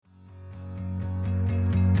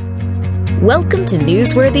Welcome to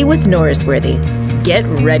Newsworthy with Norsworthy. Get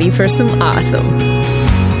ready for some awesome.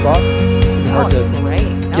 Boss, is it hard to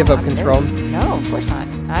great. give up control? No, of course not.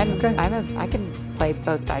 Okay. I can play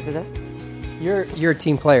both sides of this. You're a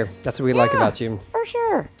team player. That's what we like about you. For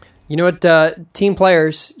sure. You know what? Team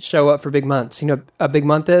players show up for big months. You know what a big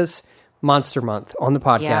month is? Monster Month on the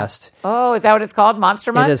podcast. Yeah. Oh, is that what it's called?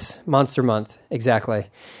 Monster Month? It is Monster Month, exactly.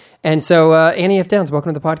 And so, Annie F. Downs,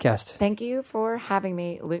 welcome to the podcast. Thank you for having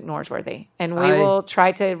me, Luke Norsworthy. And we will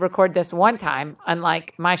try to record this one time,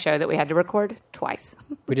 unlike my show that we had to record twice.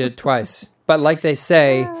 We did it twice. But like they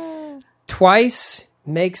say, twice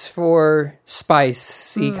makes for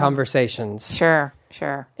spicy conversations. Sure.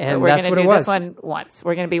 And but we're that's gonna what it do was. this one once.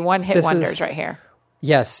 We're going to be one-hit wonders right here.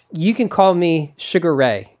 Yes, you can call me Sugar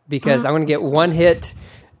Ray because I'm going to get one hit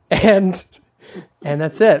and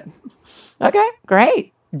that's it. Okay,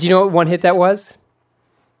 great. Do you know what one hit that was?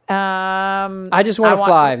 I just want to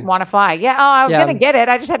fly. Want to fly. Yeah, I was going to get it.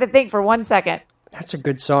 I just had to think for 1 second. That's a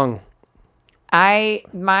good song.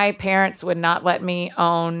 My parents would not let me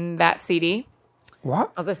own that CD.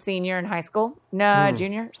 What? I was a senior in high school. No,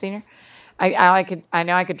 senior. I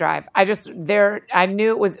know I could drive. I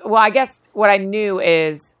knew it was, well, I guess what I knew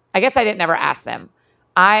is, I guess I didn't ever ask them.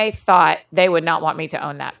 I thought they would not want me to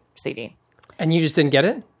own that CD. And you just didn't get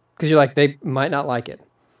it? Because you're like, they might not like it.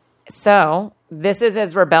 So this is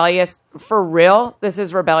as rebellious, for real. This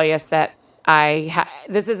is rebellious that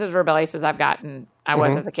this is as rebellious as I've gotten. I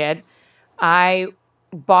was as a kid. I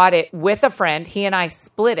bought it with a friend. He and I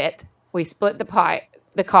split it. We split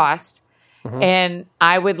the cost. And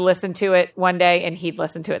I would listen to it one day and he'd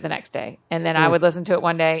listen to it the next day. And then I would listen to it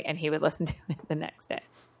one day and he would listen to it the next day.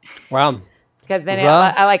 Wow. Because then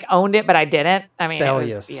I like owned it, but I didn't. I mean, it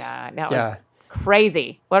was, Rebellious. was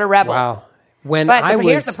crazy. What a rebel. Wow. But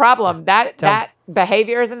here's the problem. That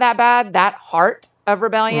behavior isn't that bad. That heart of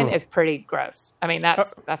rebellion is pretty gross. I mean,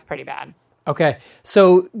 that's pretty bad. Okay.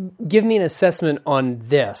 So give me an assessment on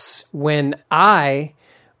this. When I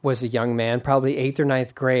was a young man, probably 8th or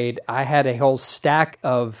 9th grade, I had a whole stack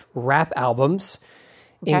of rap albums,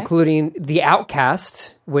 including The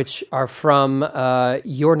Outkast, which are from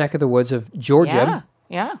your neck of the woods of Georgia,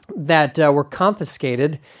 that were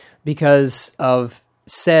confiscated because of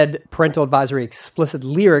said parental advisory explicit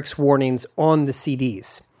lyrics warnings on the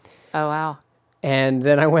CDs. Oh, wow. And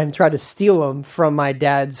then I went and tried to steal them from my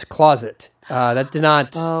dad's closet. That did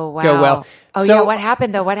not go well. Oh, so, yeah. What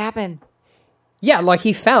happened, though? What happened? Yeah, like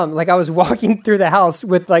he found, like I was walking through the house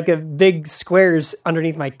with like a big squares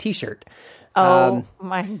underneath my T-shirt. Oh,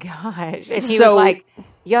 my gosh. And he was like,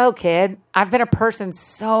 yo, kid, I've been a person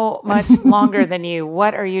so much longer than you.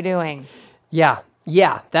 What are you doing? Yeah,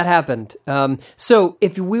 that happened. So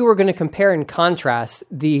if we were going to compare and contrast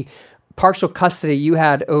the partial custody you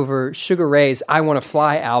had over Sugar Ray's I Want to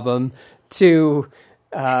Fly album to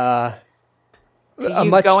you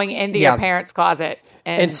going into your parents' closet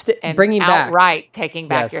and bringing back outright taking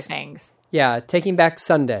back your things. Yeah, Taking Back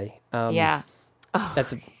Sunday.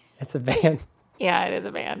 That's a van. Yeah, it is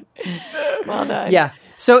a van. Well done. Yeah.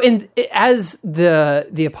 So as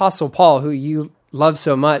the Apostle Paul, who you love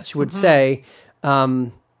so much, would say,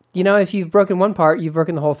 if you've broken one part, you've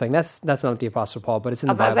broken the whole thing. That's not what the Apostle Paul, but it's in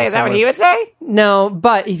the Bible. I was about to say, is that what he would say? No,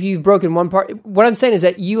 but if you've broken one part, what I'm saying is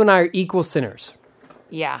that you and I are equal sinners.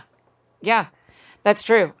 Yeah. That's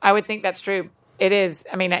true. I would think that's true. It is.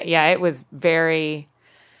 I mean, it was very.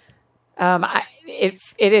 It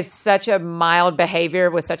is such a mild behavior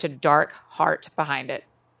with such a dark heart behind it.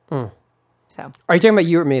 So, are you talking about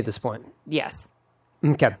you or me at this point? Yes.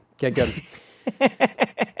 Okay. Good.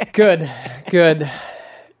 Good.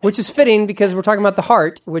 Which is fitting because we're talking about the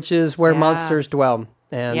heart, which is where monsters dwell.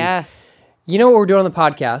 And yes. You know what we're doing on the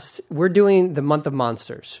podcast? We're doing the month of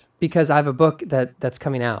monsters because I have a book that's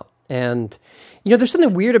coming out. And, there's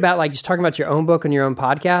something weird about like just talking about your own book on your own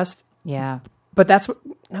podcast. Yeah. But that's what,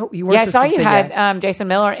 no, you weren't. Yeah, I saw you had Jason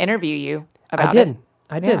Miller interview you about it.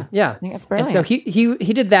 I did. Yeah. I think that's brilliant. And so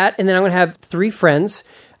he did that. And then I'm going to have 3 friends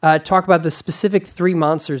talk about the specific 3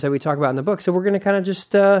 monsters that we talk about in the book. So we're going to kind of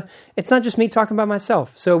just, it's not just me talking about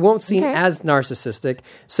myself. So it won't seem as narcissistic.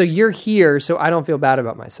 So you're here so I don't feel bad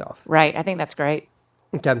about myself. Right. I think that's great.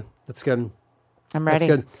 Okay. That's good. I'm ready. That's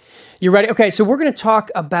good. You're ready? Okay. So we're going to talk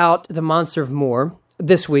about the monster of more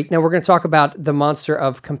this week. Now we're going to talk about the monster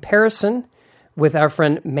of comparison with our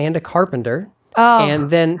friend Manda Carpenter. Oh, and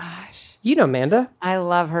then, gosh. You know Manda. I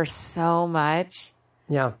love her so much.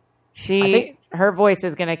 Yeah. Her voice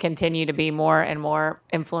is going to continue to be more and more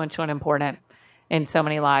influential and important in so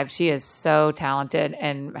many lives. She is so talented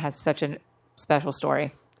and has such a special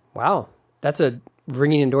story. Wow. That's a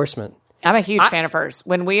ringing endorsement. I'm a huge fan of hers.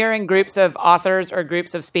 When we are in groups of authors or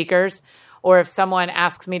groups of speakers, or if someone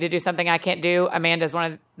asks me to do something I can't do, Amanda's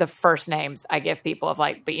one of the first names I give people of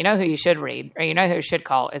like, but you know who you should read or you know who you should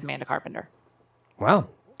call is Amanda Carpenter. Wow.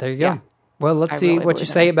 There you go. Yeah. Well, let's see really what you believe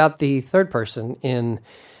in say that. about the third person in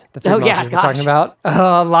the three monsters we're gosh. talking about.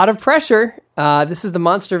 A lot of pressure. This is the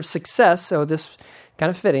monster of success, so this kind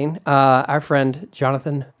of fitting. Our friend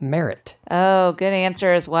Jonathan Merritt. Oh, good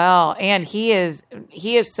answer as well. And he is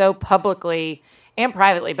so publicly and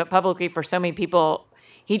privately, but publicly for so many people,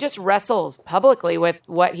 he just wrestles publicly with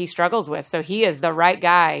what he struggles with. So he is the right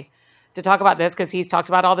guy to talk about this because he's talked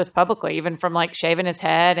about all this publicly, even from like shaving his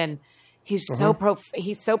head, and he's so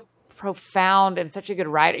profound and such a good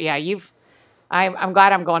writer. Yeah, I'm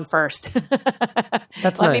glad I'm going first.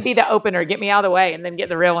 That's Let nice. me be the opener, get me out of the way, and then get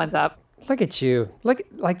the real ones up. Look at you. Look,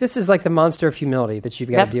 like this is like the monster of humility that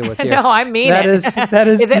you've got to deal with here. No, I mean That it. is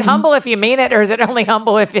Is it humble if you mean it, or is it only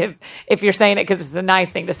humble if you're saying it because it's a nice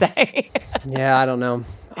thing to say? Yeah, I don't know.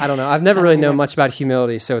 I've never really known much about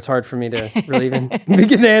humility, so it's hard for me to really even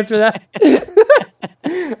begin to answer that.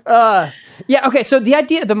 Yeah, okay. So the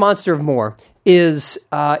idea of the monster of more is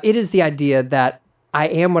it is the idea that I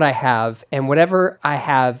am what I have, and whatever I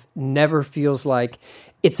have never feels like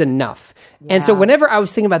it's enough. Yeah. And so whenever I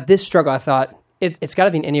was thinking about this struggle, I thought it's got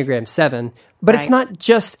to be an Enneagram 7, but it's not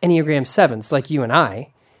just Enneagram 7s like you and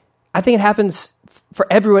I. I think it happens for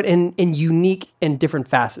everyone in unique and different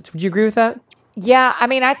facets. Would you agree with that? Yeah, I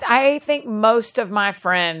mean, I think most of my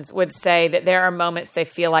friends would say that there are moments they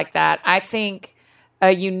feel like that. I think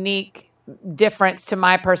a unique difference to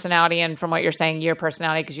my personality and from what you're saying, your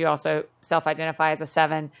personality, because you also self-identify as a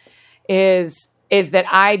 7, is that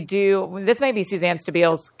I do, this may be Suzanne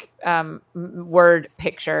Stabile's word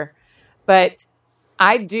picture, but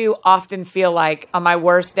I do often feel like on my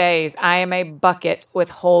worst days, I am a bucket with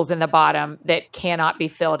holes in the bottom that cannot be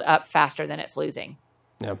filled up faster than it's losing.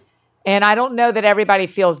 Yeah. And I don't know that everybody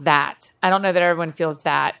feels that. I don't know that everyone feels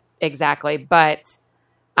that exactly, but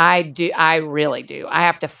I do. I really do. I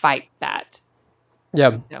have to fight that.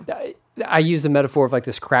 Yeah. I use the metaphor of like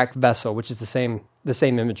this cracked vessel, which is the same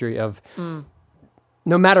imagery of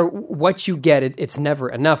no matter what you get, it's never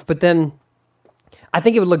enough. But then I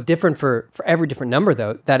think it would look different for every different number,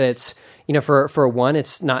 though, that it's, for a 1,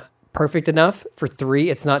 it's not perfect enough. For 3,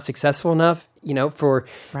 it's not successful enough. For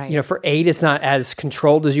 8, it's not as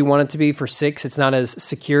controlled as you want it to be. For 6, it's not as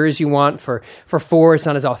secure as you want. For 4, it's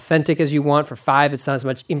not as authentic as you want. For 5, it's not as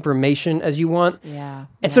much information as you want. Yeah.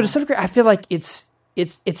 And so to some degree, I feel like it's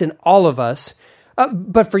in all of us.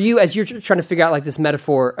 But for you, as you're trying to figure out like this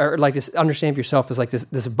metaphor or like this understand of yourself as like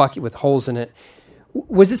this bucket with holes in it,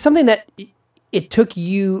 was it something that it took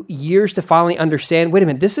you years to finally understand? Wait a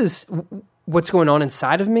minute, this is what's going on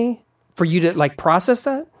inside of me, for you to like process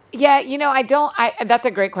that? Yeah, that's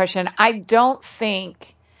a great question. I don't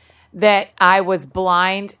think that I was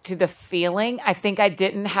blind to the feeling. I think I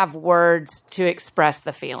didn't have words to express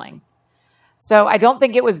the feeling. So I don't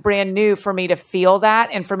think it was brand new for me to feel that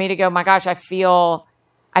and for me to go, my gosh, I feel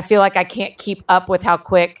like I can't keep up with how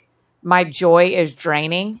quick my joy is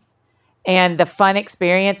draining and the fun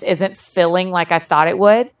experience isn't filling like I thought it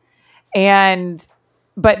would.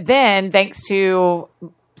 But then thanks to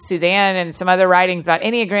Suzanne and some other writings about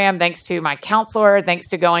Enneagram, thanks to my counselor, thanks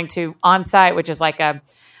to going to Onsite, which is like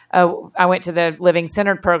I went to the Living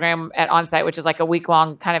Centered program at Onsite, which is like a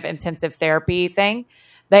week-long kind of intensive therapy thing.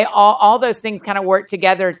 They all those things kind of work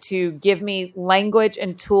together to give me language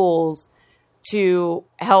and tools to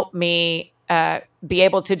help me be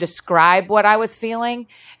able to describe what I was feeling.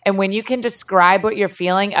 And when you can describe what you're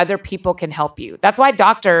feeling, other people can help you. That's why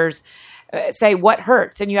doctors say what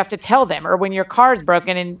hurts and you have to tell them. Or when your car's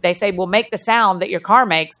broken and they say, well, make the sound that your car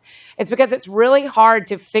makes. It's because it's really hard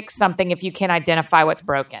to fix something if you can't identify what's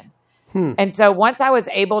broken. And so once I was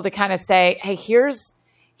able to kind of say, hey, here's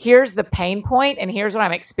the pain point and here's what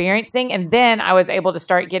I'm experiencing. And then I was able to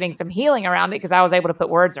start getting some healing around it because I was able to put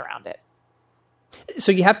words around it.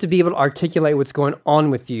 So you have to be able to articulate what's going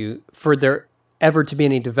on with you for there ever to be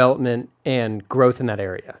any development and growth in that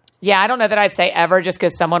area. Yeah, I don't know that I'd say ever just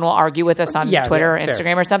because someone will argue with us on Twitter or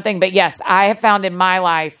Instagram or something. But yes, I have found in my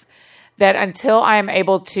life that until I am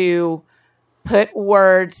able to put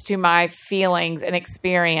words to my feelings and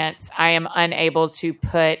experience, I am unable to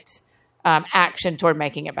put action toward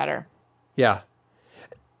making it better. Yeah.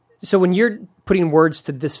 So when you're putting words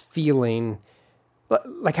to this feeling,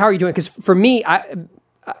 like how are you doing? Because for me,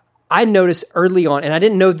 I noticed early on, and I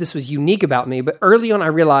didn't know this was unique about me, but early on I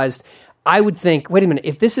realized I would think, wait a minute,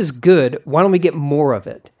 if this is good, why don't we get more of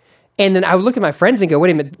it? And then I would look at my friends and go,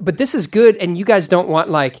 wait a minute, but this is good, and you guys don't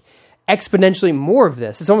want like exponentially more of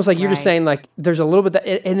this. It's almost like you're just saying like there's a little bit that,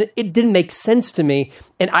 and it didn't make sense to me,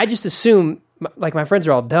 and I just assume like my friends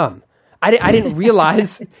are all dumb. I didn't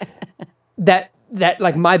realize that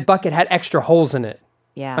like my bucket had extra holes in it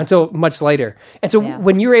until much later. And so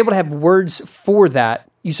when you're able to have words for that,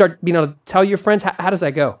 you start being able to tell your friends. How does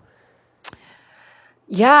that go?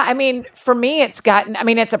 Yeah, I mean, for me, it's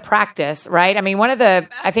a practice, right? I mean,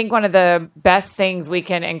 I think one of the best things we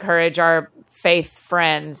can encourage our faith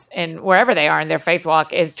friends and wherever they are in their faith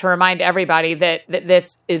walk is to remind everybody that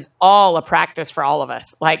this is all a practice for all of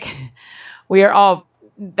us. Like we are all,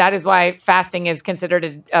 that is why fasting is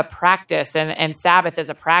considered a practice and Sabbath is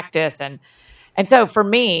a practice. And so for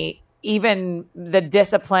me, even the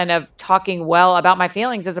discipline of talking well about my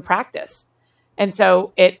feelings is a practice. And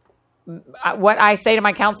so what I say to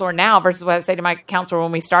my counselor now versus what I say to my counselor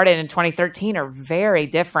when we started in 2013 are very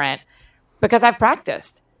different because I've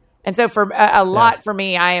practiced. And so for a lot for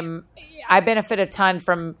me, I benefit a ton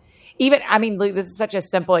from this is such a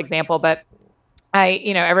simple example, but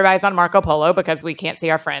everybody's on Marco Polo because we can't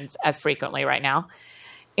see our friends as frequently right now.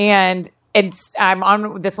 And I'm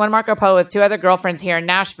on this one Marco Polo with two other girlfriends here in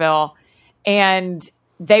Nashville, and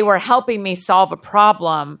they were helping me solve a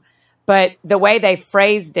problem. But the way they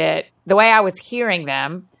phrased it, the way I was hearing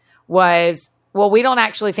them was, well, we don't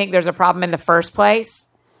actually think there's a problem in the first place.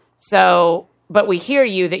 But we hear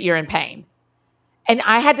you that you're in pain. And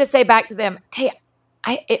I had to say back to them, hey,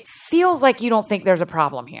 it feels like you don't think there's a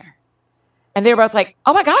problem here. And they were both like,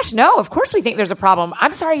 oh my gosh, no, of course we think there's a problem.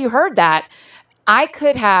 I'm sorry you heard that. I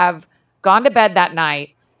could have gone to bed that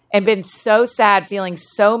night and been so sad, feeling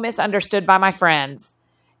so misunderstood by my friends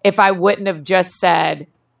if I wouldn't have just said,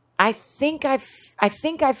 I think I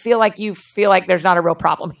feel like you feel like there's not a real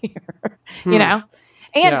problem here,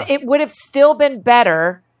 And it would have still been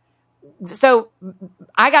better. So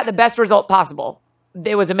I got the best result possible.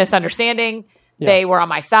 It was a misunderstanding. Yeah. They were on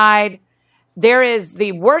my side. There is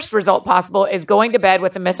the worst result possible is going to bed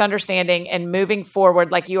with a misunderstanding and moving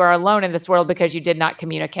forward like you are alone in this world because you did not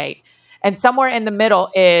communicate. And somewhere in the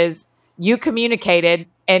middle is you communicated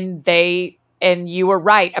and you were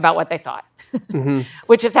right about what they thought.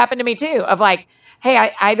 Which has happened to me too, of like, hey,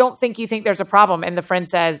 I don't think you think there's a problem. And the friend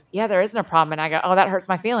says, yeah, there isn't a problem. And I go, oh, that hurts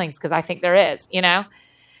my feelings because I think there is,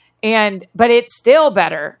 but it's still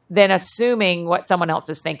better than assuming what someone else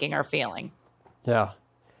is thinking or feeling. Yeah.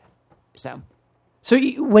 So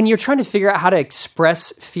when you're trying to figure out how to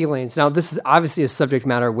express feelings, now this is obviously a subject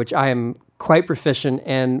matter which I am quite proficient,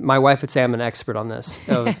 and my wife would say I'm an expert on this,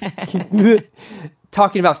 of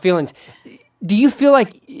talking about feelings. Do you feel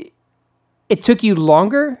like it took you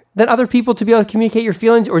longer than other people to be able to communicate your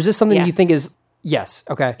feelings, or is this something you think is yes?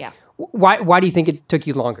 Okay. Yeah. Why do you think it took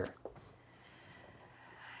you longer?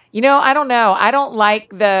 I don't know. I don't like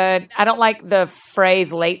the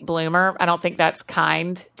phrase late bloomer. I don't think that's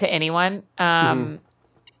kind to anyone.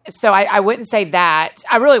 So I wouldn't say that.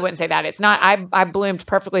 I really wouldn't say that. It's not, I bloomed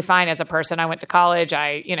perfectly fine as a person. I went to college.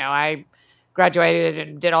 I graduated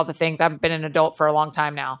and did all the things. I've been an adult for a long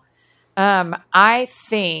time now. I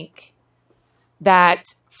think that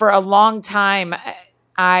for a long time,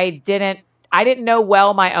 I didn't know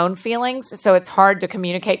well my own feelings, so it's hard to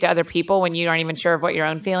communicate to other people when you aren't even sure of what your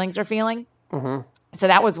own feelings are feeling. So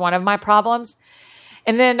that was one of my problems.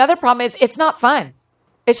 And then another problem is it's not fun.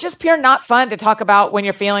 It's just pure not fun to talk about when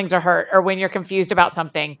your feelings are hurt or when you're confused about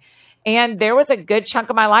something. And there was a good chunk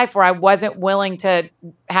of my life where I wasn't willing to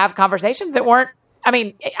have conversations that weren't,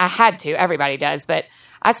 I had to, everybody does, but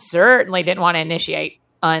I certainly didn't want to initiate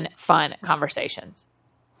unfun conversations.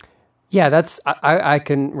 Yeah, I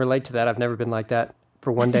can relate to that. I've never been like that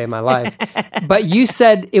for one day in my life. But you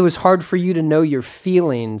said it was hard for you to know your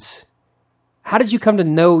feelings. How did you come to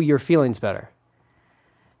know your feelings better?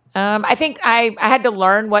 I think I had to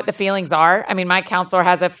learn what the feelings are. My counselor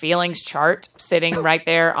has a feelings chart sitting right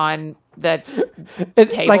there on the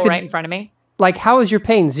table right in front of me. Like, how is your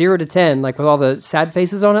pain 0 to 10? Like with all the sad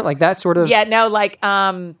faces on it? Like that sort of? Yeah, no, like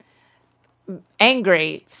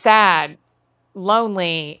angry, sad,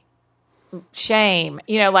 lonely, shame,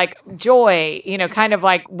 like joy, kind of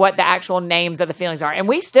like what the actual names of the feelings are. And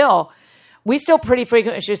we still pretty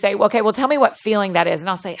frequently should say, okay, well, tell me what feeling that is. And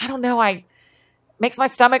I'll say, I don't know. Makes my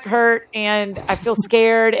stomach hurt and I feel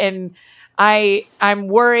scared and I'm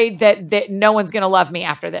worried that no one's going to love me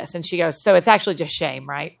after this. And she goes, so it's actually just shame,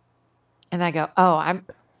 right? And I go,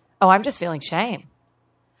 I'm just feeling shame.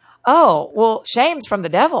 Oh, well, shame's from the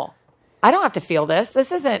devil. I don't have to feel this.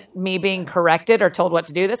 This isn't me being corrected or told what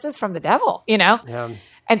to do. This is from the devil, Yeah.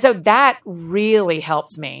 And so that really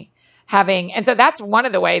helps me and so that's one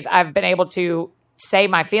of the ways I've been able to say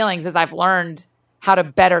my feelings is I've learned how to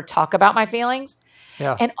better talk about my feelings.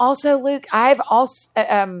 Yeah. And also, Luke, I've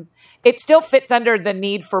also, it still fits under the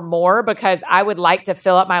need for more because I would like to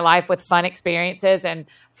fill up my life with fun experiences and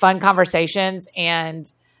fun conversations and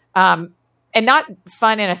not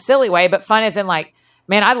fun in a silly way, but fun as in like,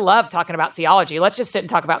 man, I love talking about theology. Let's just sit and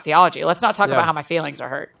talk about theology. Let's not talk about how my feelings are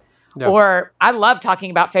hurt. Yeah. Or I love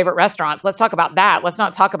talking about favorite restaurants. Let's talk about that. Let's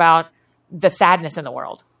not talk about the sadness in the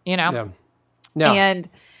world, you know? Yeah. No.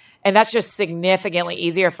 And that's just significantly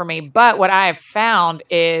easier for me. But what I have found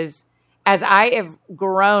is as I have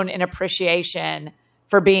grown in appreciation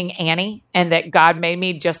for being Annie and that God made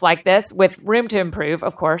me just like this with room to improve,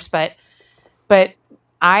 of course, but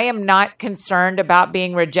I am not concerned about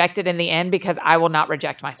being rejected in the end because I will not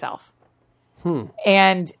reject myself.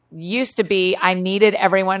 And used to be, I needed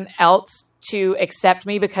everyone else to accept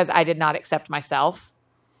me because I did not accept myself.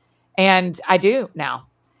 And I do now.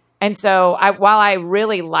 And so while I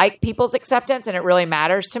really like people's acceptance and it really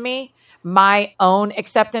matters to me, my own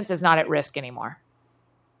acceptance is not at risk anymore.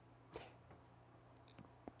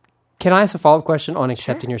 Can I ask a follow-up question on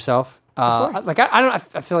accepting yourself? Of course. Like, I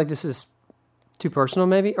feel like this is too personal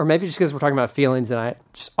maybe, or maybe just because we're talking about feelings and I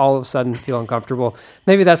just all of a sudden feel uncomfortable.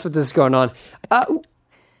 Maybe that's what this is going on.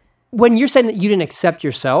 When you're saying that you didn't accept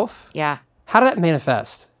yourself, yeah, how did that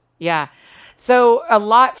manifest? Yeah. So a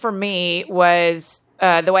lot for me was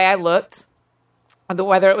the way I looked,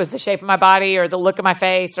 whether it was the shape of my body or the look of my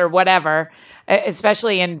face or whatever,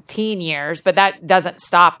 especially in teen years, but that doesn't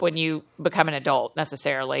stop when you become an adult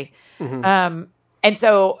necessarily. Mm-hmm. And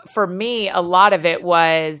so for me, a lot of it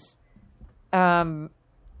was, they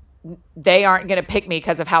aren't going to pick me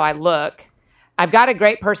because of how I look. I've got a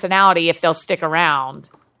great personality if they'll stick around,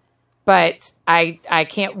 but I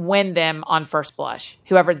can't win them on first blush,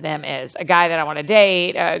 whoever them is, a guy that I want to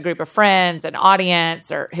date, a group of friends, an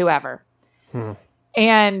audience, or whoever.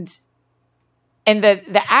 And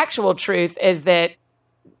the actual truth is that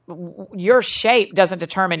your shape doesn't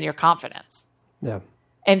determine your confidence. Yeah.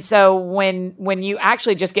 And so when you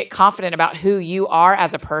actually just get confident about who you are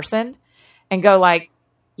as a person and go like,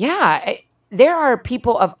 yeah, there are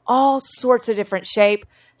people of all sorts of different shape,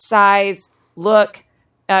 size, look,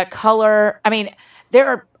 color. I mean, there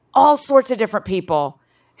are all sorts of different people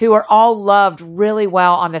who are all loved really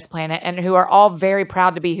well on this planet and who are all very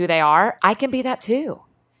proud to be who they are. I can be that too.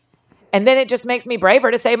 And then it just makes me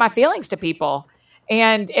braver to say my feelings to people.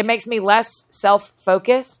 And it makes me less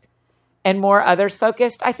self-focused and more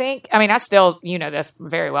others-focused, I think. I mean, I still, you know this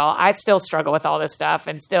very well. I still struggle with all this stuff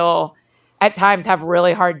and still at times have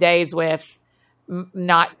really hard days with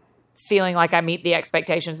not feeling like I meet the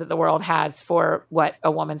expectations that the world has for what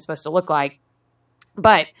a woman's supposed to look like.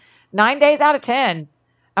 But 9 days out of 10,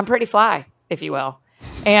 I'm pretty fly, if you will.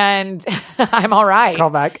 And I'm all right. Call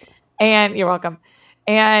back. And you're welcome.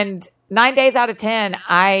 And 9 days out of 10,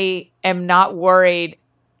 I am not worried.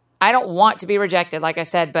 I don't want to be rejected, like I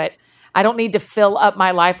said, but I don't need to fill up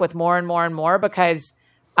my life with more and more and more because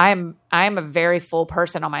I'm a very full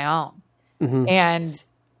person on my own. Mm-hmm.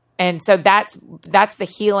 And so that's the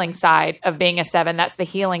healing side of being a 7. That's the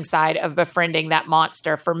healing side of befriending that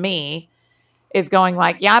monster for me, is going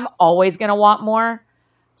like, yeah, I'm always going to want more.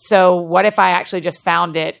 So what if I actually just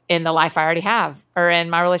found it in the life I already have, or in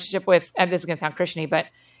my relationship with, and this is going to sound Christian-y, but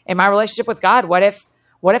in my relationship with God, what if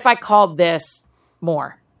I called this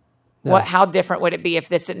more? Yeah. How different would it be if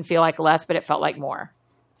this didn't feel like less, but it felt like more?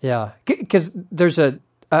 Yeah. Because there's a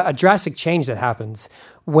drastic change that happens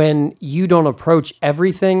when you don't approach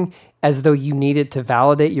everything as though you need it to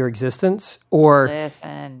validate your existence, or,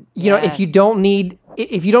 you know, if you don't need,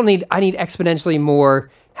 I need exponentially more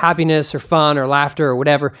happiness or fun or laughter or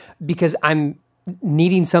whatever, because I'm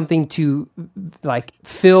needing something to like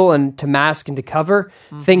fill and to mask and to cover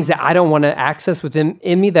things that I don't want to access within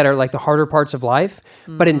me that are like the harder parts of life.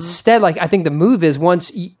 But instead, like, I think the move is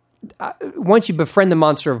once you befriend the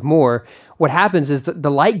monster of more, what happens is the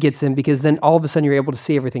light gets in, because then all of a sudden you're able to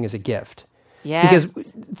see everything as a gift. Yes.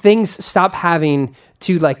 Because things stop having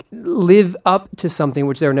to like live up to something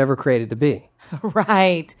which they were never created to be.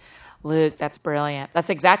 Right. Luke, that's brilliant. That's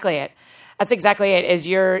exactly it. That's exactly it, is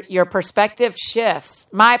your perspective shifts.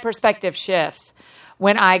 My perspective shifts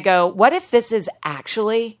when I go, what if this is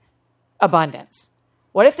actually abundance?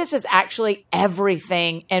 What if this is actually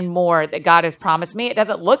everything and more that God has promised me? It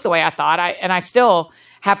doesn't look the way I thought. And I still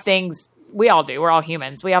have things, we all do. We're all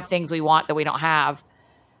humans. We have things we want that we don't have.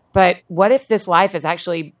 But what if this life is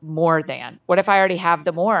actually more than? What if I already have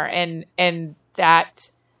the more? And that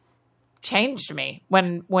changed me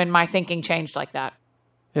when my thinking changed like that.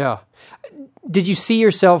 Yeah. Did you see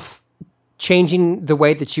yourself changing the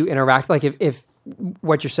way that you interact? Like if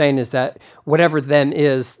what you're saying is that whatever them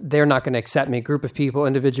is, they're not going to accept me. Group of people,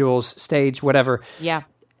 individuals, stage, whatever. Yeah.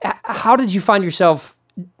 How did you find yourself?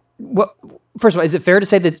 First of all, is it fair to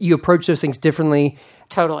say that you approach those things differently?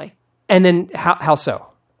 Totally. And then how so?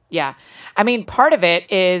 Yeah. I mean, part of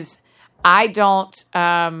it is I don't,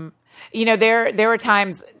 there were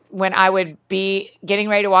times when I would be getting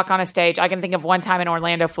ready to walk on a stage. I can think of one time in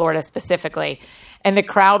Orlando, Florida specifically, and the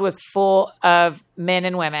crowd was full of men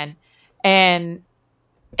and women. And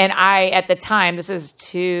I, at the time, this is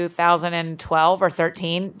 2012 or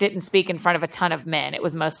 13, didn't speak in front of a ton of men. It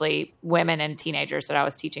was mostly women and teenagers that I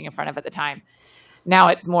was teaching in front of at the time. Now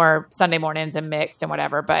it's more Sunday mornings and mixed and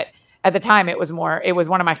whatever. But at the time, it was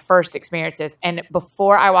one of my first experiences. And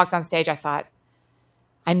before I walked on stage, I thought,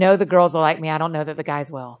 I know the girls will like me. I don't know that the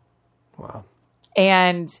guys will. Wow.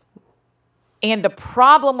 And the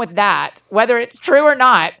problem with that, whether it's true or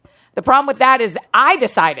not, the problem with that is I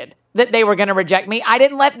decided that they were going to reject me. I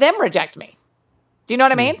didn't let them reject me. Do you know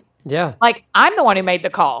what I mean? Yeah. Like, I'm the one who made the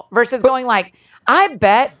call versus going like, I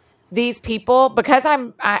bet these people, because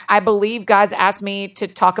I believe God's asked me to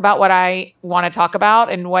talk about what I want to talk about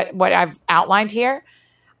and what I've outlined here.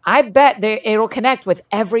 I bet it'll connect with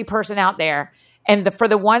every person out there. And for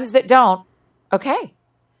the ones that don't, okay.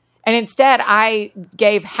 And instead, I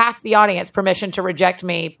gave half the audience permission to reject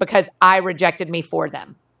me because I rejected me for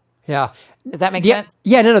them. Yeah. Does that make sense?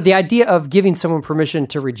 Yeah, no. The idea of giving someone permission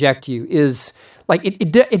to reject you is like,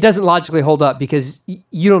 it doesn't logically hold up because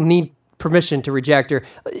you don't need permission to reject her.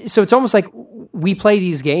 So it's almost like we play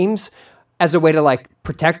these games as a way to like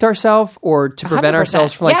protect ourselves or to prevent 100%.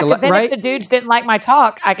 ourselves from like, because then right? if the dudes didn't like my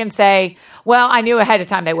talk, I can say, well, I knew ahead of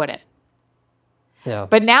time they wouldn't. Yeah.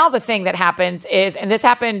 But now the thing that happens is, and this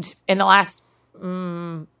happened in the last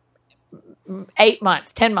 8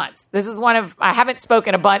 months, 10 months. This is I haven't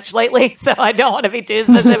spoken a bunch lately, so I don't want to be too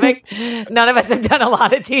specific. None of us have done a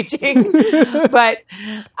lot of teaching. But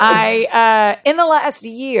in the last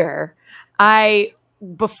year,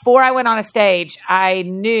 before I went on a stage, I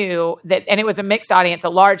knew that, and it was a mixed audience, a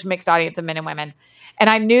large mixed audience of men and women.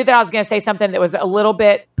 And I knew that I was going to say something that was a little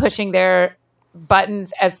bit pushing their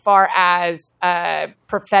buttons as far as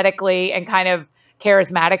prophetically and kind of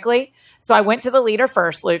charismatically. So I went to the leader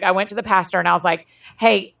first, Luke. I went to the pastor and I was like,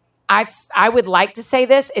 hey, I would like to say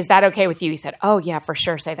this. Is that okay with you? He said, oh yeah, for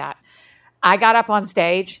sure. Say that. I got up on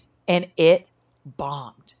stage and it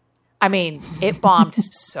bombed. I mean, it bombed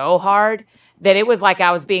so hard that it was like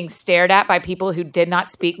I was being stared at by people who did not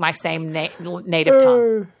speak my same native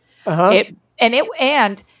tongue.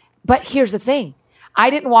 But here's the thing. I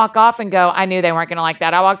didn't walk off and go, I knew they weren't going to like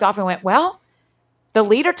that. I walked off and went, well, the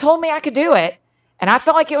leader told me I could do it. And I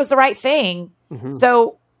felt like it was the right thing. Mm-hmm.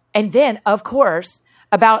 So, and then of course,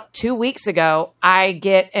 about 2 weeks ago, I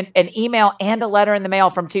get an email and a letter in the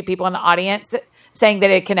mail from two people in the audience saying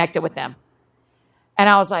that it connected with them. And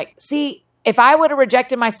I was like, see, if I would have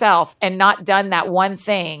rejected myself and not done that one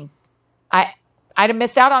thing, I'd have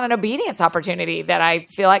missed out on an obedience opportunity that I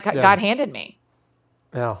feel like God handed me.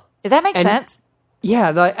 Yeah. Does that make sense?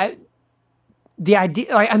 Yeah. The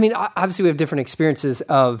idea, like, I mean, obviously we have different experiences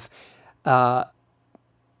of,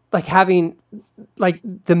 like having like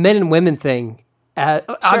the men and women thing.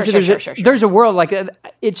 Obviously there's a world like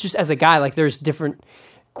it's just as a guy, like there's different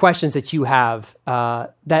questions that you have,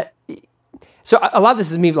 so a lot of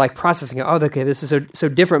this is me like processing it. Oh, okay, this is so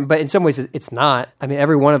different, but in some ways it's not. I mean,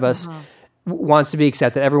 every one of us wants to be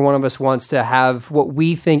accepted. Every one of us wants to have what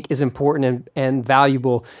we think is important and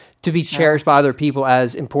valuable to be cherished by other people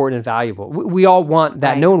as important and valuable. We all want that.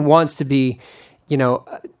 Right. No one wants to be,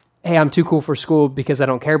 hey, I'm too cool for school because I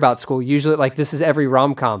don't care about school. Usually, like this is every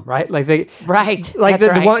rom-com, right? Like the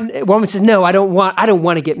one woman says, "No, I don't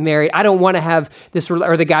want to get married. I don't want to have this."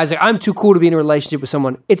 Or the guy's like, "I'm too cool to be in a relationship with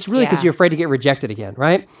someone." It's really because you're afraid to get rejected again,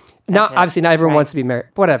 right? Obviously, not everyone wants to be married,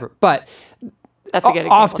 whatever. But that's a good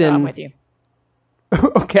example. Often, I'm with you.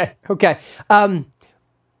 Okay.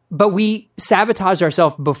 But we sabotage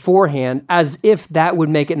ourselves beforehand as if that would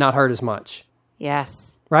make it not hurt as much.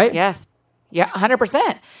 Yes. Right? Yes. Yeah,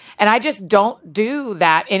 100%. And I just don't do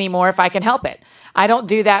that anymore if I can help it. I don't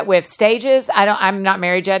do that with stages. I'm not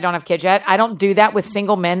married yet. Don't have kids yet. I don't do that with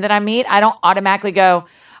single men that I meet. I don't automatically go,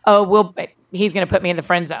 oh, he's going to put me in the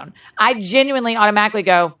friend zone. I genuinely automatically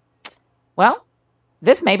go, well,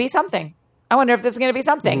 this may be something. I wonder if this is going to be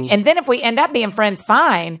something. Mm-hmm. And then if we end up being friends,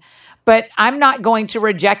 fine. But I'm not going to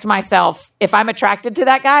reject myself. If I'm attracted to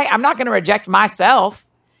that guy, I'm not going to reject myself.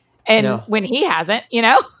 And when he hasn't,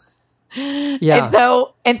 Yeah. And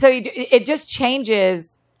so it just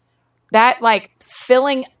changes that, like,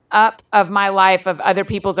 filling up of my life of other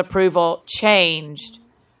people's approval changed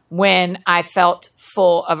when I felt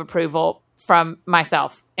full of approval from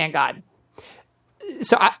myself and God.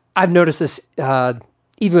 So I've noticed this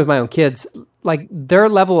even with my own kids, like their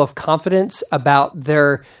level of confidence about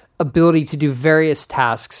their ability to do various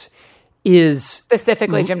tasks is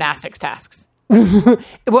specifically gymnastics tasks.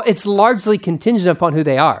 Well, it's largely contingent upon who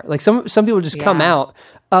they are. Like some people just come out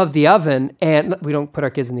of the oven, and we don't put our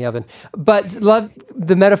kids in the oven, but love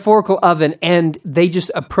the metaphorical oven, and they just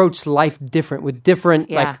approach life different with different,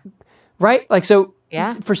 like, right? Like, so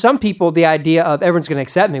for some people, the idea of everyone's going to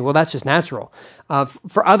accept me, well, that's just natural.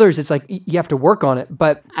 For others, it's like you have to work on it,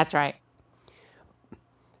 but that's right.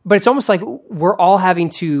 But it's almost like we're all having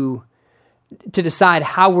to decide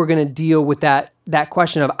how we're going to deal with that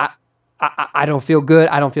question of, I don't feel good.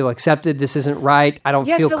 I don't feel accepted. This isn't right. I don't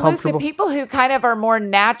feel comfortable. Luke, the people who kind of are more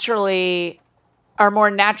naturally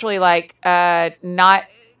like not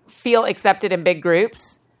feel accepted in big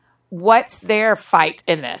groups, what's their fight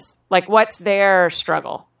in this? Like, what's their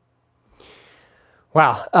struggle?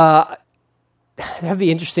 Wow. That'd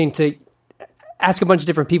be interesting to ask a bunch of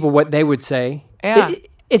different people what they would say. Yeah.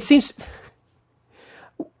 It seems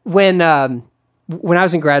when I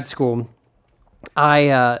was in grad school,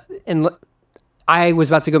 I was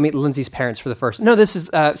about to go meet Lindsay's parents for the first. No, this is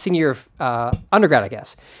senior year of undergrad, I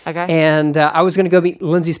guess. Okay. And I was going to go meet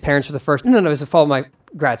Lindsay's parents for the first. No, it was the fall of my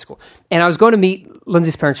grad school, and I was going to meet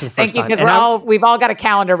Lindsay's parents for the first time. Thank you, because we've all got a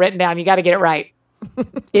calendar written down. You got to get it right.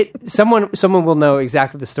 Someone will know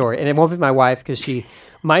exactly the story, and it won't be my wife because she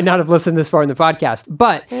might not have listened this far in the podcast,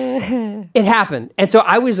 but it happened. And so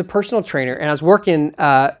I was a personal trainer, and I was working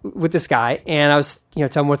with this guy, and I was,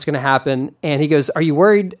 telling him what's going to happen. And he goes, "Are you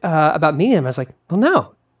worried about meeting him?" I was like, "Well,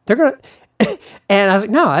 no, they're going to." And I was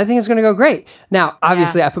like, "No, I think it's going to go great." Now,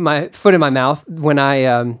 obviously, I put my foot in my mouth when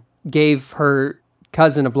I gave her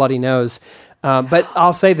cousin a bloody nose. But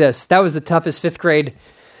I'll say this: that was the toughest fifth grade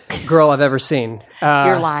girl I've ever seen.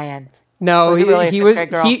 You're lying. No, really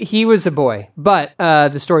he was a boy, but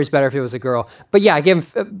the story's better if it was a girl. But yeah, I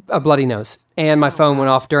gave him a bloody nose, and my phone went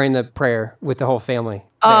off during the prayer with the whole family.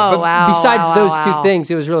 Oh, but wow! Besides those two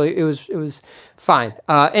things, it was fine,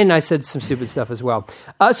 and I said some stupid stuff as well.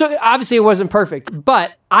 So obviously it wasn't perfect,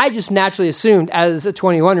 but I just naturally assumed as a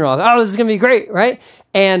 21-year-old, oh, this is gonna be great, right?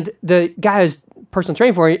 And the guy I was personal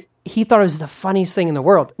training for, he thought it was the funniest thing in the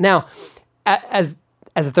world. Now,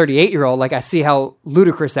 as a 38-year-old, like, I see how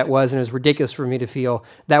ludicrous that was, and it was ridiculous for me to feel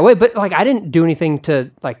that way. But like, I didn't do anything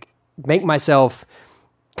to like make myself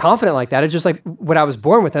confident like that. It's just like what I was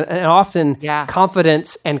born with. And often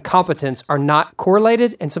confidence and competence are not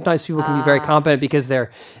correlated. And sometimes people can be very competent because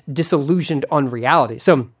they're disillusioned on reality.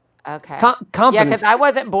 So confidence. Yeah, because I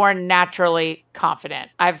wasn't born naturally confident.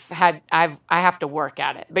 I have to work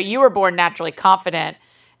at it. But you were born naturally confident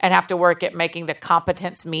and have to work at making the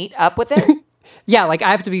competence meet up with it. Yeah, like,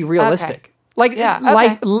 I have to be realistic.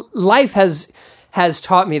 Life has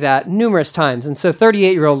taught me that numerous times. And so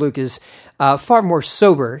 38-year-old Luke is far more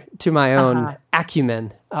sober to my own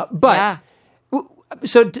acumen.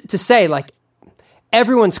 So to say, like,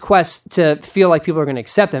 everyone's quest to feel like people are going to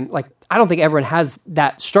accept them, like, I don't think everyone has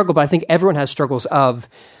that struggle, but I think everyone has struggles of,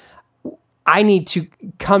 I need to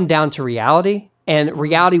come down to reality. And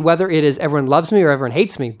reality, whether it is everyone loves me or everyone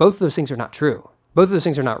hates me, both of those things are not true. Both of those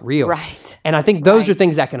things are not real. Right. And I think those are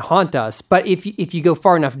things that can haunt us. But if you go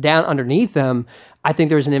far enough down underneath them, I think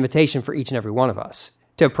there's an invitation for each and every one of us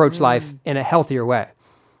to approach life in a healthier way.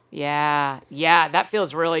 Yeah, that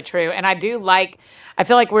feels really true. And I feel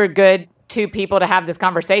like we're good two people to have this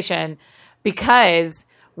conversation because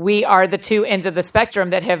we are the two ends of the spectrum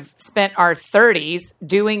that have spent our 30s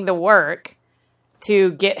doing the work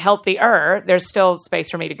to get healthier. There's still space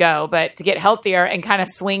for me to go, but to get healthier and kind of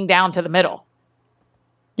swing down to the middle.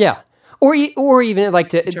 Yeah. Or even like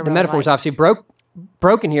the metaphor is obviously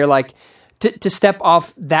broken here, like to step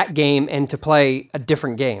off that game and to play a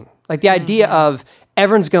different game. Like the idea of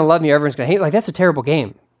everyone's going to love me or everyone's going to hate me, like, that's a terrible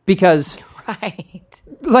game because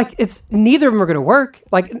like, it's neither of them are going to work.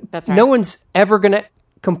 Like, no one's ever going to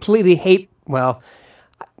completely hate. Well,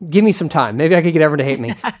 give me some time. Maybe I could get everyone to hate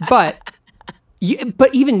me. But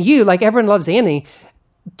even you, like, everyone loves Annie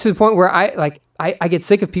to the point where I get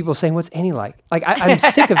sick of people saying, "What's Annie like?" Like, I'm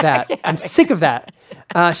sick of that. I'm sick of that.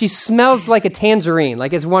 She smells like a tangerine.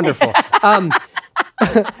 Like, it's wonderful. I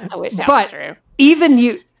wish that was true. Even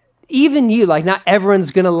you, like, not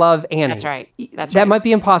everyone's gonna love Annie. That's right. That might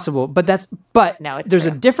be impossible, but there's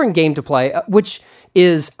true. A different game to play, which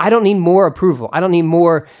is, I don't need more approval. I don't need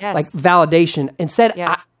more like validation. Instead,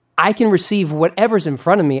 I can receive whatever's in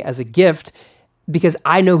front of me as a gift because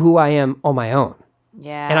I know who I am on my own.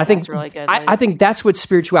 Yeah, and I think that's really good. I think that's what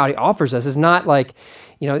spirituality offers us. Is not like,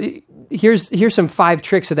 here's some 5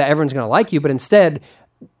 tricks so that everyone's going to like you, but instead,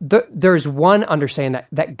 there's one understanding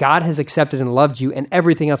that God has accepted and loved you, and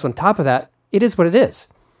everything else on top of that, it is what it is.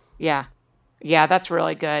 Yeah. Yeah, that's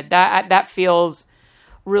really good. That feels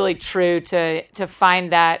really true to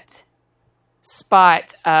find that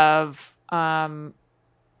spot of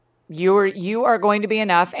you are going to be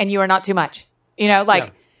enough and you are not too much.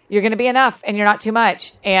 You're going to be enough and you're not too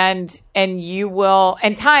much. And you will,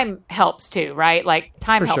 and time helps too, right? Like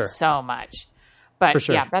time helps so much. But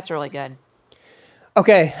yeah, that's really good.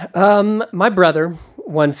 Okay. My brother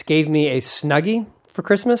once gave me a Snuggie for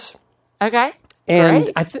Christmas. Okay.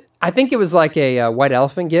 And I think it was like a white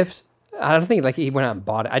elephant gift. I don't think like he went out and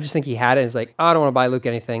bought it. I just think he had it. And he's like, oh, I don't want to buy Luke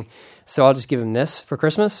anything, so I'll just give him this for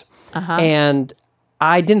Christmas. And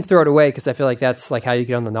I didn't throw it away because I feel like that's like how you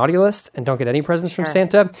get on the naughty list and don't get any presents from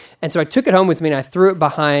Santa. And so I took it home with me and I threw it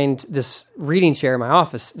behind this reading chair in my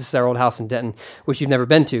office. This is our old house in Denton, which you've never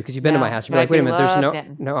been to because you've been to my house. You're like, wait a minute,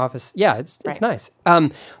 there's no office. Yeah, it's nice.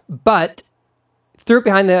 But threw it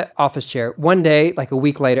behind the office chair. One day, like a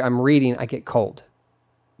week later, I'm reading, I get cold.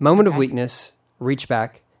 Moment of weakness, reach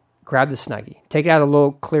back, grab the Snuggie, take it out of the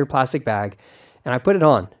little clear plastic bag, and I put it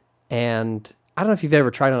on. And I don't know if you've ever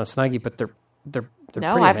tried on a Snuggie, but they're no, pretty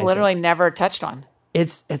I've amazing. literally never touched one.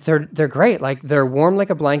 They're great. Like they're warm like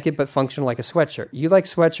a blanket, but functional like a sweatshirt. You like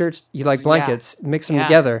sweatshirts, you like blankets, mix them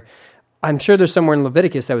together. I'm sure there's somewhere in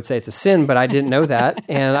Leviticus that would say it's a sin, but I didn't know that,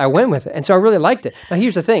 and I went with it. And so I really liked it. Now,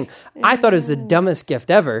 here's the thing. I thought it was the dumbest gift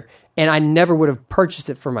ever, and I never would have purchased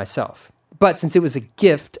it for myself. But since it was a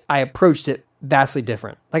gift, I approached it vastly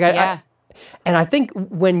different. And I think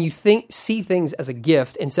when you see things as a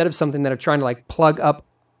gift, instead of something that are trying to like plug up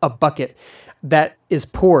a bucket that is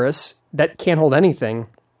porous, that can't hold anything,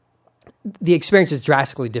 the experience is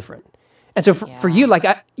drastically different. And so for you, like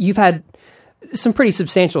you've had some pretty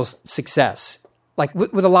substantial success, like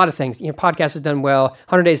with a lot of things. Podcast has done well.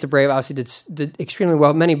 100 Days to Brave obviously did extremely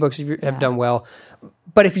well. Many books have done well.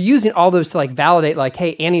 But if you're using all those to like validate, like,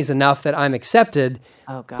 hey, Annie's enough that I'm accepted.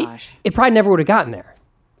 Oh gosh, it probably never would have gotten there.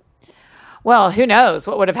 Well, who knows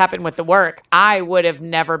what would have happened with the work? I would have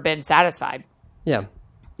never been satisfied. Yeah.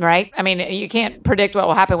 Right? I mean, you can't predict what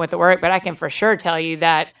will happen with the work, but I can for sure tell you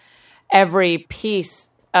that every piece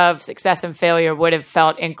of success and failure would have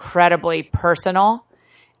felt incredibly personal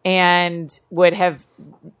and would have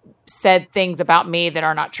said things about me that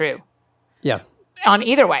are not true. Yeah. On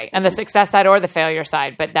either way, on the success side or the failure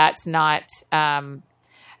side. But that's not, I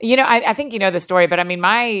think you know the story, but I mean,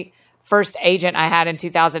 my first agent I had in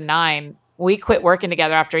 2009, we quit working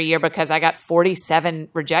together after a year because I got 47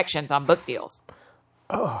 rejections on book deals.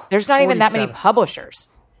 Oh, there's not 47. Even that many publishers.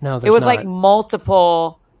 No, it was not. Like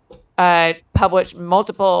multiple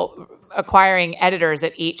acquiring editors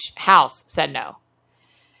at each house said no.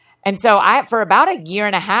 And so for about a year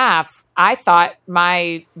and a half, I thought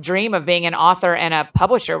my dream of being an author and a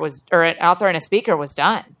publisher or an author and a speaker was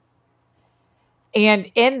done.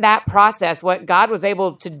 And in that process, what God was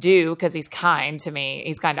able to do, because he's kind to me,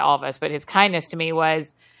 he's kind to all of us, but his kindness to me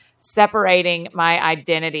was separating my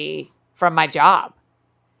identity from my job.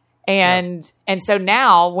 And so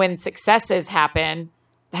now when successes happen,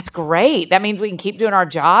 that's great. That means we can keep doing our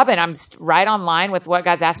job and I'm right on line with what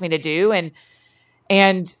God's asked me to do.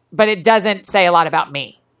 But it doesn't say a lot about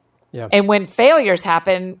me. Yeah. And when failures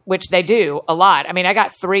happen, which they do a lot. I mean, I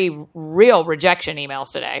got 3 real rejection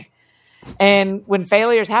emails today. And when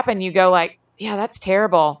failures happen, you go like, yeah, that's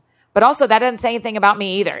terrible. But also that doesn't say anything about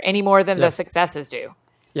me either, any more than the successes do.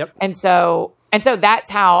 Yep. And so that's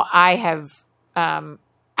how I have,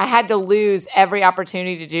 I had to lose every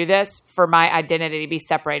opportunity to do this for my identity to be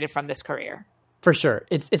separated from this career. For sure.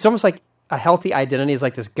 It's almost like a healthy identity is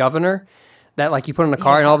like this governor that like you put in a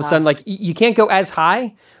car and all of a sudden like you can't go as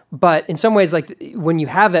high, but in some ways like when you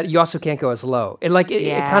have that, you also can't go as low.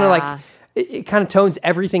 It kind of tones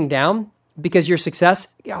everything down because your success,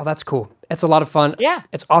 that's cool. It's a lot of fun. Yeah.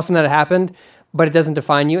 It's awesome that it happened, but it doesn't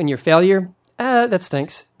define you. And your failure, that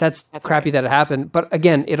stinks. That's crappy that it happened. But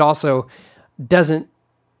again, it also doesn't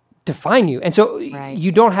define you. And so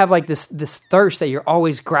you don't have like this thirst that you're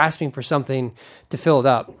always grasping for something to fill it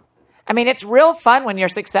up. I mean, it's real fun when your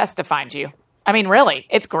success defines you. I mean, really,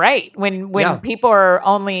 it's great when people are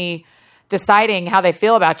only deciding how they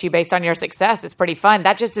feel about you based on your success. It's pretty fun.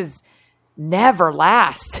 That just is never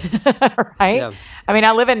lasts, right? Yeah. I mean,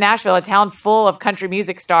 I live in Nashville, a town full of country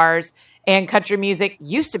music stars, and country music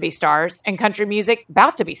used to be stars, and country music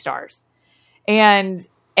about to be stars. And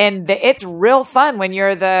it's real fun when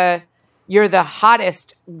you're the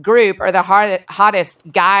hottest group or the hottest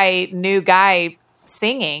new guy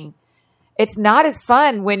singing. It's not as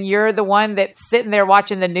fun when you're the one that's sitting there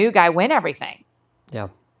watching the new guy win everything. Yeah.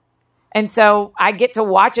 And so I get to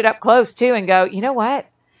watch it up close too and go, you know what?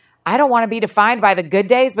 I don't want to be defined by the good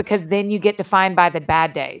days because then you get defined by the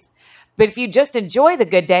bad days. But if you just enjoy the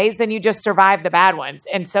good days, then you just survive the bad ones.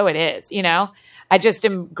 And so it is, you know. I just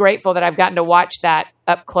am grateful that I've gotten to watch that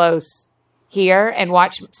up close here and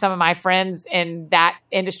watch some of my friends in that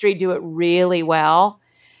industry do it really well.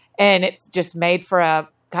 And it's just made for a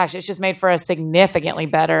significantly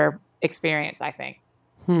better experience, I think.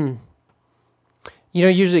 You know,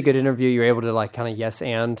 usually a good interview, you're able to like kind of yes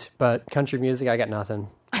and, but country music, I got nothing.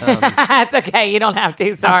 That's okay. You don't have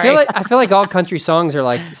to. Sorry. I feel like all country songs are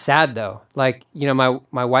like sad though. Like, you know,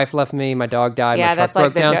 my wife left me, my dog died, my truck that's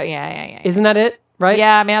broke down. Yeah. Isn't that it? Right?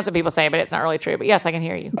 Yeah, I mean, that's what people say, but it's not really true. But yes, I can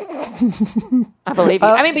hear you. I believe you.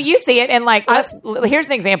 I mean, but you see it, and like, here's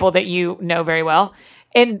an example that you know very well.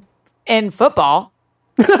 In football,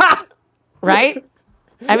 right?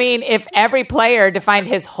 I mean, if every player defined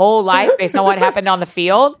his whole life based on what happened on the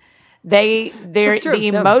field, the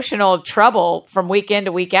emotional trouble from week in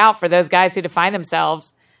to week out for those guys who define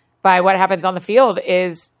themselves by what happens on the field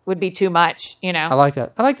would be too much, you know? I like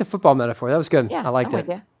that. I like the football metaphor. That was good. Yeah, I liked it.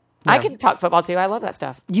 Yeah. I can talk football too. I love that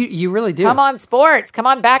stuff. You really do. Come on, sports. Come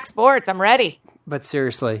on back, sports. I'm ready. But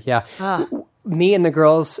seriously, yeah. Me and the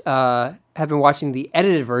girls have been watching the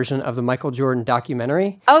edited version of the Michael Jordan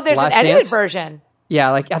documentary. Oh, there's Last an edited Dance. version.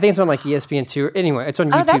 Yeah, like I think it's on like ESPN2. Anyway, it's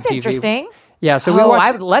on YouTube TV. Oh, that's interesting. Yeah, so we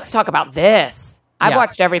watched. Let's talk about this. I've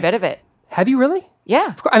watched every bit of it. Have you really?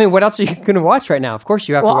 Yeah. I mean, what else are you going to watch right now? Of course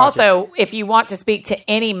you have to watch also, if you want to speak to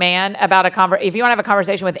any man about if you want to have a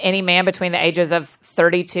conversation with any man between the ages of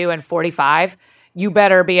 32 and 45, you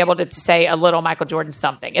better be able to say a little Michael Jordan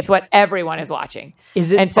something. It's what everyone is watching.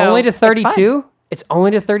 Is it only to 32? It's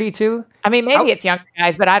only to 32? I mean, maybe it's younger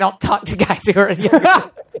guys, but I don't talk to guys who are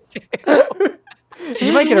younger.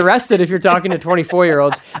 You might get arrested if you're talking to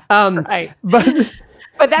 24-year-olds. Right.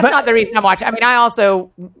 But that's not the reason I'm watching. I mean, I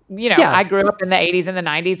also, I grew up in the 80s and the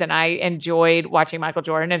 90s, and I enjoyed watching Michael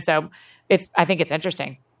Jordan. And so I think it's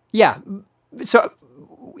interesting. Yeah. So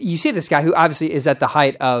you see this guy who obviously is at the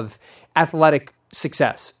height of athletic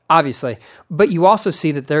success, obviously. But you also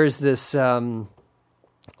see that there's this,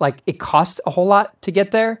 it costs a whole lot to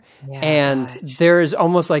get there. Yeah, and there is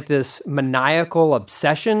almost like this maniacal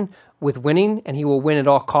obsession with winning, and he will win at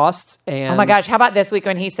all costs. And oh my gosh, how about this week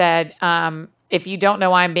when he said, if you don't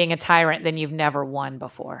know I'm being a tyrant, then you've never won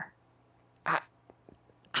before.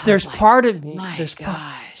 There's part of me.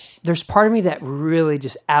 There's part of me that really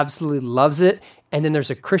just absolutely loves it, and then there's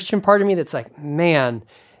a Christian part of me that's like, man,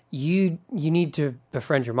 you need to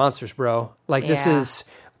befriend your monsters, bro. Like this is.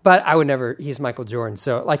 But I would never. He's Michael Jordan,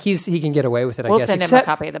 so like he can get away with it. I guess. We'll send him a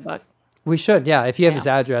copy of the book. We should, yeah. If you have his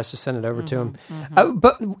address, just send it over to him.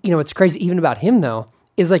 But what's crazy even about him though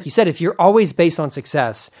is like you said, if you're always based on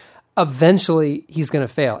success, eventually he's going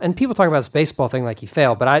to fail. And people talk about this baseball thing like he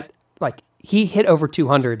failed, but he hit over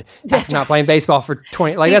 200 after not playing baseball for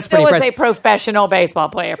 20. Like that's pretty impressive. He still is a professional baseball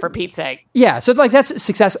player, for Pete's sake. Yeah, so like that's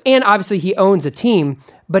success. And obviously he owns a team,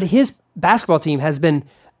 but his basketball team has been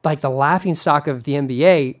like the laughingstock of the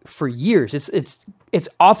NBA for years. It's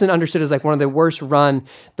often understood as like one of the worst run,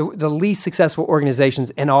 the least successful organizations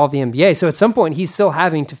in all of the NBA. So at some point he's still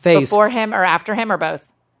having to face before him or after him or both.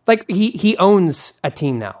 Like he owns a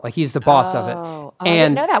team now. Like he's the boss of it. And I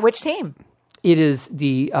didn't know that. Which team? It is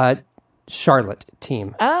the Charlotte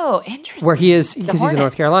team. Oh, interesting. Where he is because he's a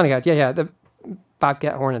North Carolina guy. Yeah, the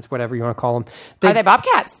Bobcat Hornets, whatever you want to call them. Are they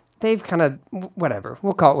Bobcats? They've kind of whatever.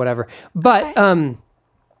 We'll call it whatever. But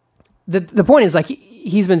the point is like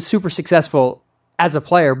he's been super successful as a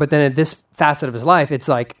player, but then at this facet of his life, it's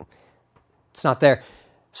like it's not there.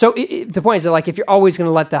 So the point is that like if you're always going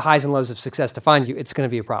to let the highs and lows of success define you, it's going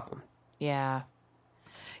to be a problem. Yeah.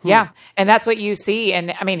 Yeah. And that's what you see.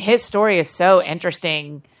 And I mean, his story is so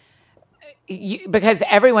interesting because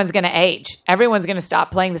everyone's going to age. Everyone's going to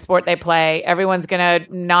stop playing the sport they play. Everyone's going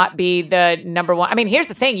to not be the number one. I mean, here's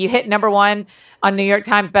the thing. You hit number one on New York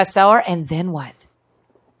Times bestseller, and then what?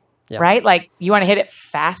 Yeah. Right? Like you want to hit it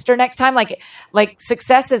faster next time? Like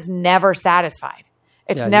success is never satisfied.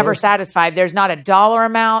 It's never satisfied. There's not a dollar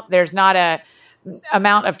amount. There's not a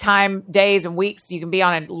amount of time, days, and weeks you can be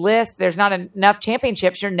on a list. There's not enough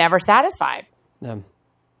championships. You're never satisfied. Yeah.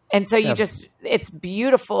 And so it's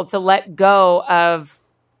beautiful to let go of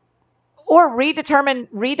or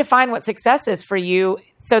redefine what success is for you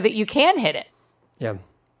so that you can hit it. Yeah.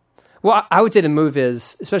 Well, I would say the move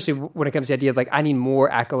is, especially when it comes to the idea of like, I need more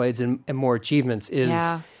accolades and more achievements, is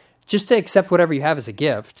just to accept whatever you have as a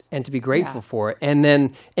gift and to be grateful for it. And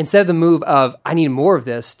then instead of the move of, I need more of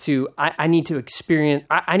this, to, I need to experience,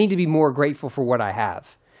 I need to be more grateful for what I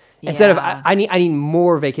have. Instead of, I need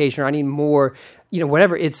more vacation, or I need more,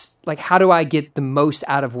 whatever. It's like, how do I get the most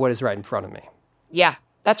out of what is right in front of me? Yeah.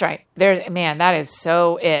 That's right. That is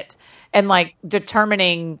so it. And like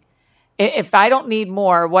determining if I don't need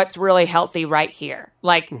more, what's really healthy right here?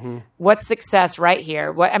 Like what's success right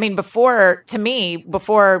here? Before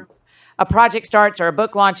a project starts or a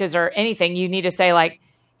book launches or anything, you need to say like,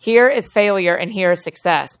 here is failure and here is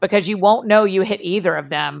success, because you won't know you hit either of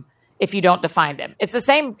them if you don't define them. It's the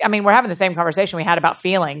same. We're having the same conversation we had about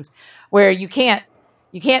feelings, where you can't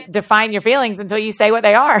define your feelings until you say what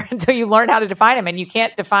they are, until you learn how to define them. And you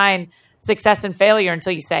can't define success and failure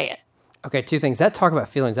until you say it. Okay, two things. That talk about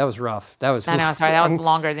feelings, that was rough. That was. I know. Sorry, that was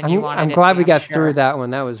longer than you wanted. I'm glad we got through that one.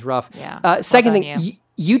 That was rough. Yeah. Second thing,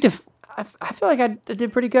 I feel like I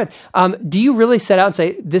did pretty good. Do you really set out and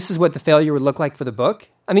say this is what the failure would look like for the book?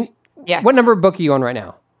 Yes. What number of book are you on right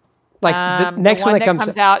now? Like the next one that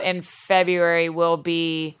comes out in February will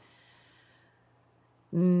be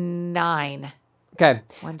 9. Okay.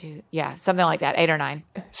 1, 2, something like that, 8 or 9.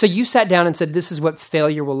 So you sat down and said, this is what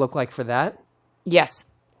failure will look like for that? Yes.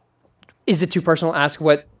 Is it too personal to ask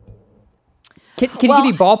what? Can you give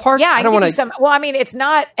me ballpark? Yeah, I don't want to. Well, it's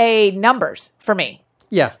not a numbers for me.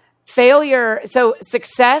 Yeah. Failure. So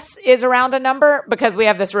success is around a number because we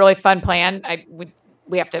have this really fun plan.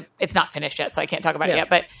 We have to. It's not finished yet, so I can't talk about it yet.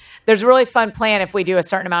 But there's a really fun plan if we do a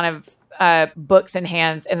certain amount of books in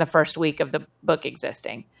hands in the first week of the book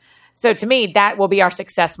existing. So to me, that will be our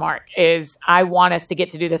success mark. Is I want us to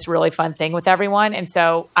get to do this really fun thing with everyone, and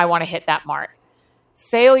so I want to hit that mark.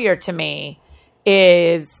 Failure to me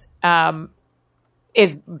is far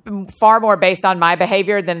more based on my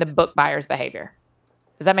behavior than the book buyer's behavior.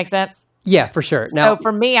 Does that make sense? Yeah, for sure. So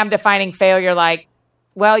for me, I'm defining failure like,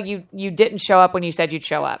 well, you didn't show up when you said you'd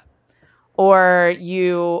show up, or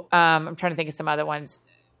you. I'm trying to think of some other ones.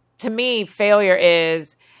 To me, failure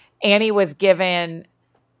is Annie was given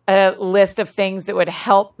a list of things that would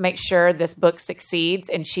help make sure this book succeeds,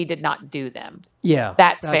 and she did not do them. Yeah.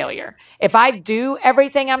 That's failure. If I do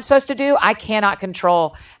everything I'm supposed to do, I cannot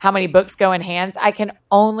control how many books go in hands. I can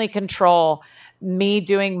only control me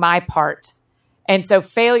doing my part. And so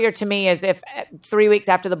failure to me is if 3 weeks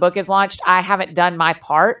after the book is launched, I haven't done my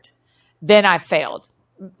part, then I've failed.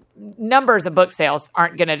 Numbers of book sales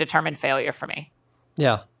aren't going to determine failure for me.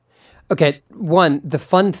 Yeah. Okay. One, the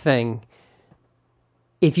fun thing,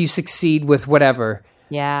 if you succeed with whatever,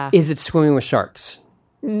 is it swimming with sharks?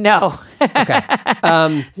 No. Okay.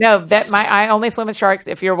 No, I only swim with sharks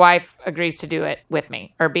if your wife agrees to do it with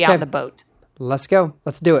me or be on the boat. Let's go.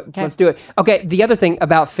 Let's do it. Okay. Let's do it. Okay. The other thing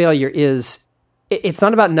about failure is it's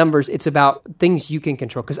not about numbers. It's about things you can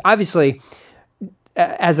control. Because obviously,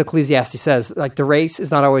 as Ecclesiastes says, like the race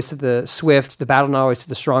is not always to the swift, the battle not always to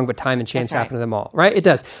the strong, but time and chance happen to them all. Right? It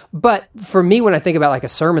does. But for me, when I think about like a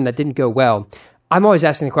sermon that didn't go well, I'm always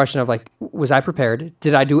asking the question of like, was I prepared?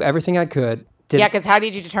 Did I do everything I could? Because how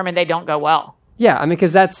did you determine they don't go well? Yeah,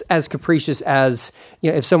 because that's as capricious as,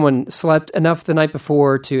 if someone slept enough the night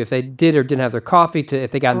before to if they did or didn't have their coffee, to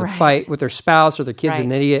if they got in a fight with their spouse or their kid's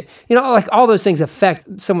an idiot. Like all those things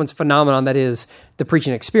affect someone's phenomenon that is the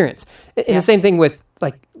preaching experience. And the same thing with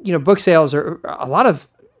like, book sales or a lot of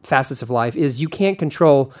facets of life is you can't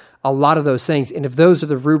control a lot of those things. And if those are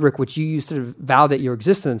the rubric which you use to validate your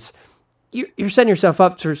existence, you're setting yourself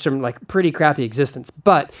up for some like pretty crappy existence.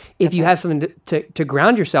 But if you have something to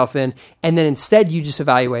ground yourself in, and then instead you just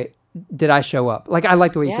evaluate, did I show up? Like I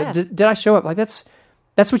like the way you said, did I show up? Like that's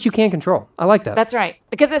what you can control. I like that. That's right.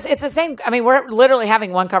 Because it's the same. We're literally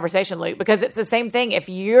having one conversation, Luke, because it's the same thing. If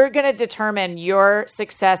you're going to determine your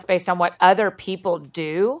success based on what other people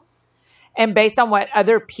do and based on what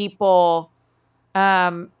other people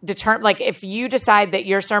like if you decide that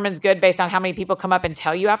your sermon's good based on how many people come up and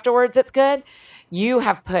tell you afterwards it's good, you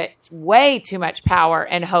have put way too much power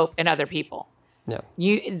and hope in other people. Yeah.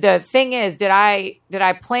 The thing is, did I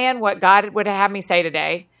plan what God would have me say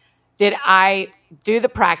today? Did I do the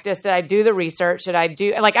practice? Did I do the research? Did I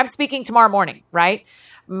do, like I'm speaking tomorrow morning, right?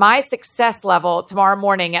 My success level tomorrow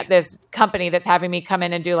morning at this company that's having me come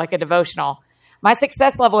in and do like a devotional, my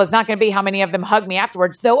success level is not going to be how many of them hug me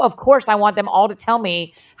afterwards, though, of course, I want them all to tell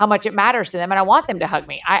me how much it matters to them, and I want them to hug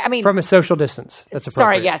me. I mean, from a social distance. That's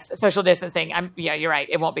appropriate. Sorry, yes, social distancing. You're right.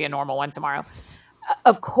 It won't be a normal one tomorrow.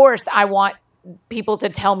 Of course, I want people to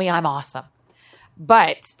tell me I'm awesome.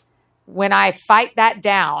 But when I fight that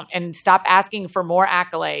down and stop asking for more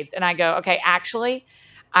accolades, and I go, okay, actually,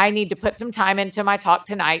 I need to put some time into my talk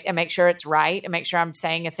tonight and make sure it's right and make sure I'm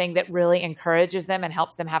saying a thing that really encourages them and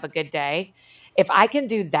helps them have a good day. If I can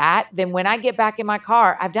do that, then when I get back in my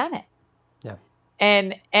car, I've done it. Yeah.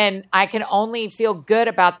 And I can only feel good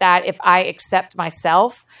about that if I accept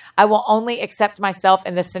myself. I will only accept myself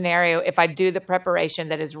in this scenario if I do the preparation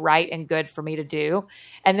that is right and good for me to do.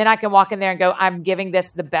 And then I can walk in there and go, I'm giving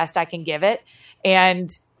this the best I can give it. And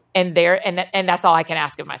that's all I can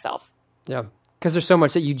ask of myself. Yeah. Because there's so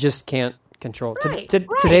much that you just can't control. Right,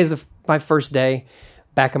 Today's my first day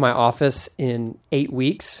back in my office in 8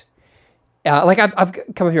 weeks. I've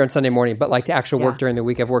come up here on Sunday morning, but like the actual work during the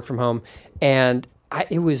week, I've worked from home, and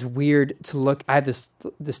it was weird to look. I had this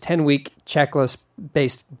 10-week checklist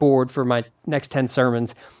based board for my next 10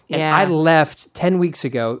 sermons, and I left 10 weeks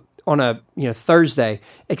ago on a Thursday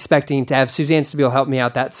expecting to have Suzanne to be able to help me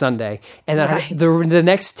out that Sunday, and then the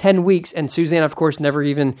next 10 weeks, and Suzanne of course never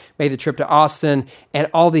even made the trip to Austin, and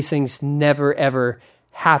all these things never ever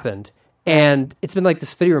happened. And it's been like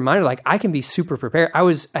this fitting reminder, like I can be super prepared. I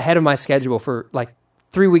was ahead of my schedule for like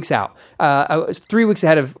 3 weeks out. I was 3 weeks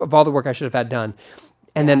ahead of all the work I should have had done.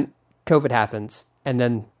 And then COVID happens. And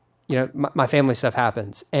then, my family stuff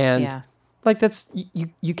happens. And like that's,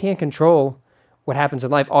 you can't control what happens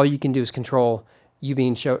in life. All you can do is control you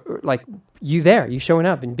being you showing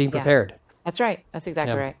up and being prepared. That's right. That's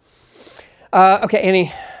exactly right. Okay,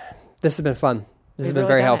 Annie, this has been fun. This has been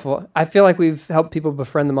very helpful. I feel like we've helped people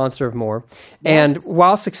befriend the monster of more. Yes. And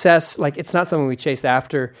while success, it's not something we chase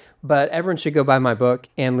after, but everyone should go buy my book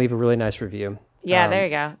and leave a really nice review. Yeah, there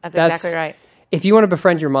you go. That's exactly right. If you want to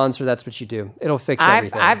befriend your monster, that's what you do. It'll fix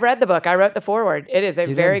everything. I've read the book. I wrote the foreword. It is a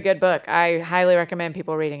very good book. I highly recommend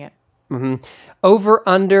people reading it. Mm-hmm. Over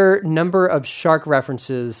under number of shark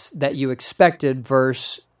references that you expected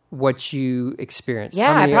versus what you experienced.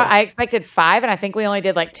 Yeah, I expected 5, and I think we only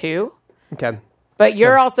did 2. Okay. But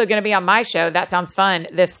you're also going to be on my show. That sounds fun.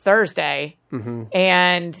 This Thursday. Mm-hmm.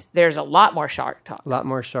 And there's a lot more shark talk. A lot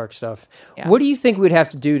more shark stuff. Yeah. What do you think we'd have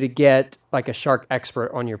to do to get a shark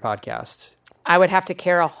expert on your podcast? I would have to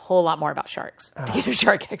care a whole lot more about sharks to get a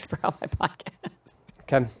shark expert on my podcast.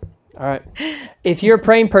 Okay. All right. If you're a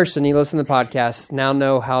praying person, you listen to the podcast, now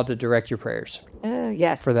know how to direct your prayers.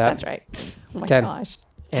 Yes. For that. That's right. Oh my gosh.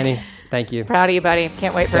 Annie, thank you. Proud of you, buddy.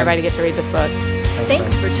 Can't wait for everybody to get to read this book.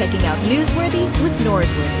 Thanks for checking out Newsworthy with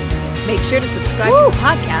Norsworthy. Make sure to subscribe to the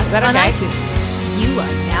podcast on iTunes. You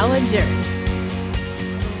are now adjourned.